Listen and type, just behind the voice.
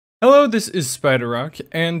Hello, this is Spyderrock,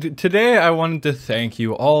 and today I wanted to thank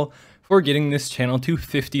you all for getting this channel to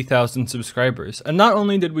 50,000 subscribers. And not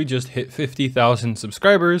only did we just hit 50,000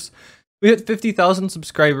 subscribers, we hit 50,000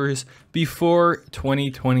 subscribers before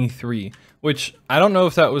 2023, which I don't know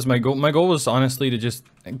if that was my goal. My goal was honestly to just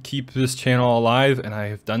keep this channel alive, and I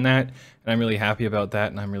have done that, and I'm really happy about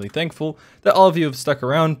that, and I'm really thankful that all of you have stuck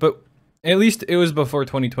around, but at least it was before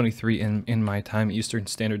 2023 in my time, Eastern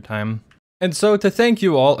Standard Time. And so to thank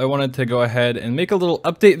you all, I wanted to go ahead and make a little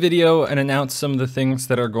update video and announce some of the things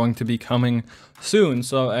that are going to be coming soon.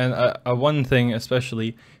 So, and one thing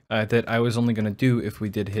especially that I was only going to do if we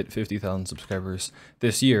did hit 50,000 subscribers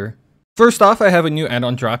this year. First off, I have a new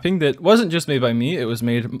add-on dropping that wasn't just made by me, it was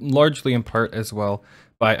made largely in part as well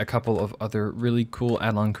by a couple of other really cool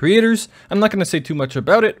add-on creators. I'm not going to say too much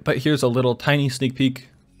about it, but here's a little tiny sneak peek.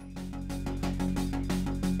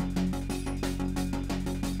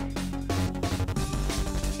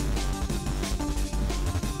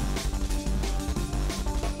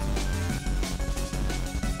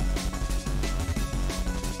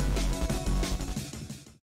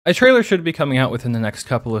 A trailer should be coming out within the next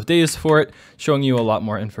couple of days for it, showing you a lot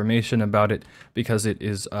more information about it because it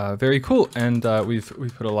is very cool, and we've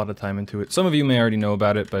put a lot of time into it. Some of you may already know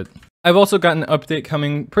about it, but I've also got an update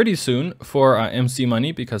coming pretty soon for MC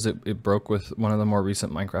Money because it broke with one of the more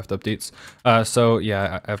recent Minecraft updates. So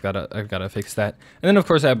yeah, I've gotta fix that. And then of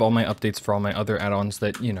course I have all my updates for all my other add-ons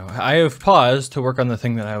that, you know, I have paused to work on the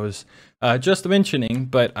thing that I was just mentioning,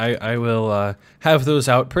 but I will have those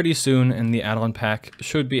out pretty soon, and the add-on pack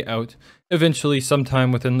should be out eventually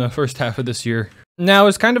sometime within the first half of this year. Now,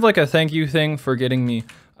 as kind of like a thank you thing for getting me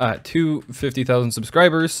to 50,000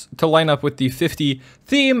 subscribers, to line up with the 50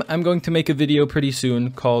 theme, I'm going to make a video pretty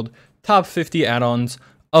soon called Top 50 Add-ons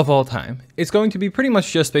of All Time. It's going to be pretty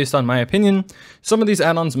much just based on my opinion. Some of these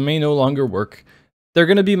add-ons may no longer work. They're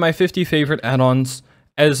going to be my 50 favorite add-ons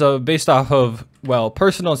as based off of, well,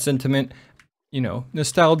 personal sentiment, you know,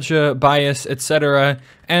 nostalgia, bias, etc.,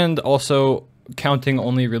 and also counting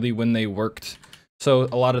only really when they worked. So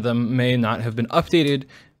a lot of them may not have been updated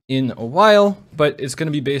in a while, but it's going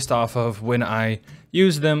to be based off of when I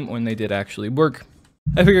used them, when they did actually work.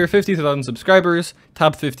 I figure 50,000 subscribers,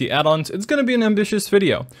 top 50 add-ons, it's going to be an ambitious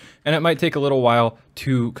video, and it might take a little while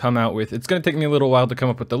to come out with. It's going to take me a little while to come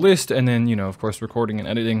up with the list, and then, you know, of course, recording and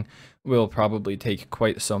editing will probably take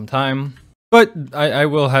quite some time. But I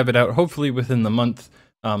will have it out hopefully within the month,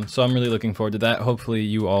 so I'm really looking forward to that. Hopefully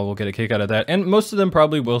you all will get a kick out of that, and most of them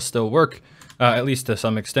probably will still work, at least to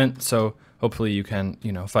some extent, so hopefully you can,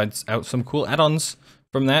 you know, find out some cool add-ons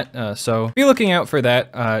from that. So be looking out for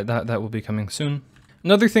that. That will be coming soon.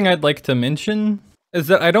 Another thing I'd like to mention is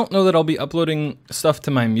that I don't know that I'll be uploading stuff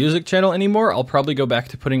to my music channel anymore. I'll probably go back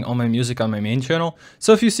to putting all my music on my main channel.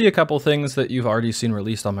 So if you see a couple things that you've already seen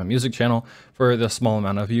released on my music channel, for the small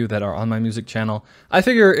amount of you that are on my music channel, I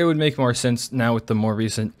figure it would make more sense now with the more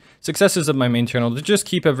recent successes of my main channel to just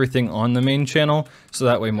keep everything on the main channel, so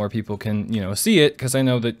that way more people can, you know, see it, because I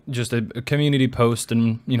know that just a community post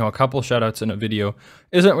and, you know, a couple shoutouts in a video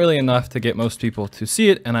isn't really enough to get most people to see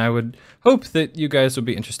it, and I would hope that you guys would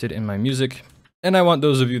be interested in my music. And I want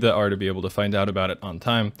those of you that are to be able to find out about it on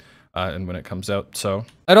time and when it comes out. So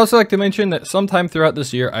I'd also like to mention that sometime throughout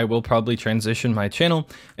this year, I will probably transition my channel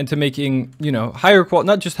into making, you know, higher quality,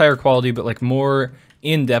 not just higher quality, but like more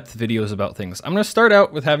in-depth videos about things. I'm going to start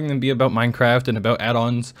out with having them be about Minecraft and about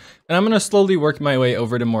add-ons, and I'm going to slowly work my way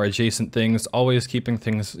over to more adjacent things, always keeping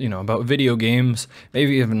things, you know, about video games,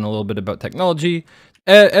 maybe even a little bit about technology.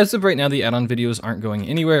 As of right now, the add-on videos aren't going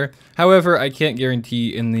anywhere. However, I can't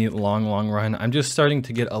guarantee in the long run. I'm just starting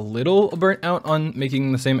to get a little burnt out on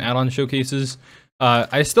making the same add-on showcases.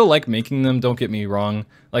 I still like making them, don't get me wrong.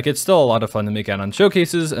 Like, it's still a lot of fun to make add-on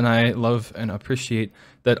showcases, and I love and appreciate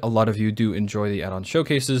that a lot of you do enjoy the add-on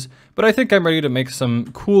showcases, but I think I'm ready to make some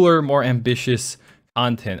cooler, more ambitious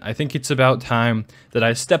content. I think it's about time that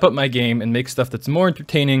I step up my game and make stuff that's more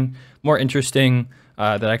entertaining, more interesting,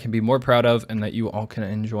 that I can be more proud of, and that you all can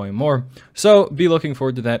enjoy more. So be looking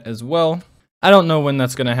forward to that as well. I don't know when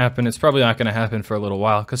that's going to happen. It's probably not going to happen for a little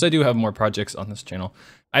while, because I do have more projects on this channel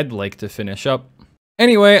I'd like to finish up.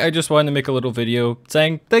 Anyway, I just wanted to make a little video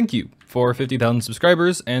saying thank you for 50,000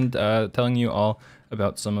 subscribers and telling you all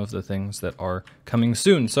about some of the things that are coming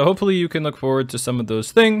soon. So hopefully you can look forward to some of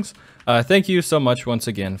those things. Thank you so much once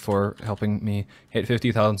again for helping me hit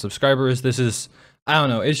 50,000 subscribers. This is, I don't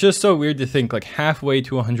know, it's just so weird to think like halfway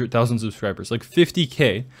to 100,000 subscribers, like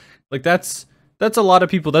 50K. Like that's a lot of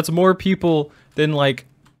people. That's more people than like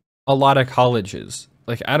a lot of colleges.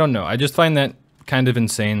 Like, I don't know. I just find that kind of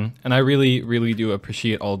insane, and I really, really do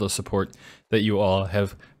appreciate all the support that you all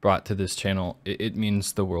have brought to this channel. It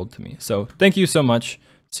means the world to me. So thank you so much.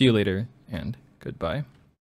 See you later, and goodbye.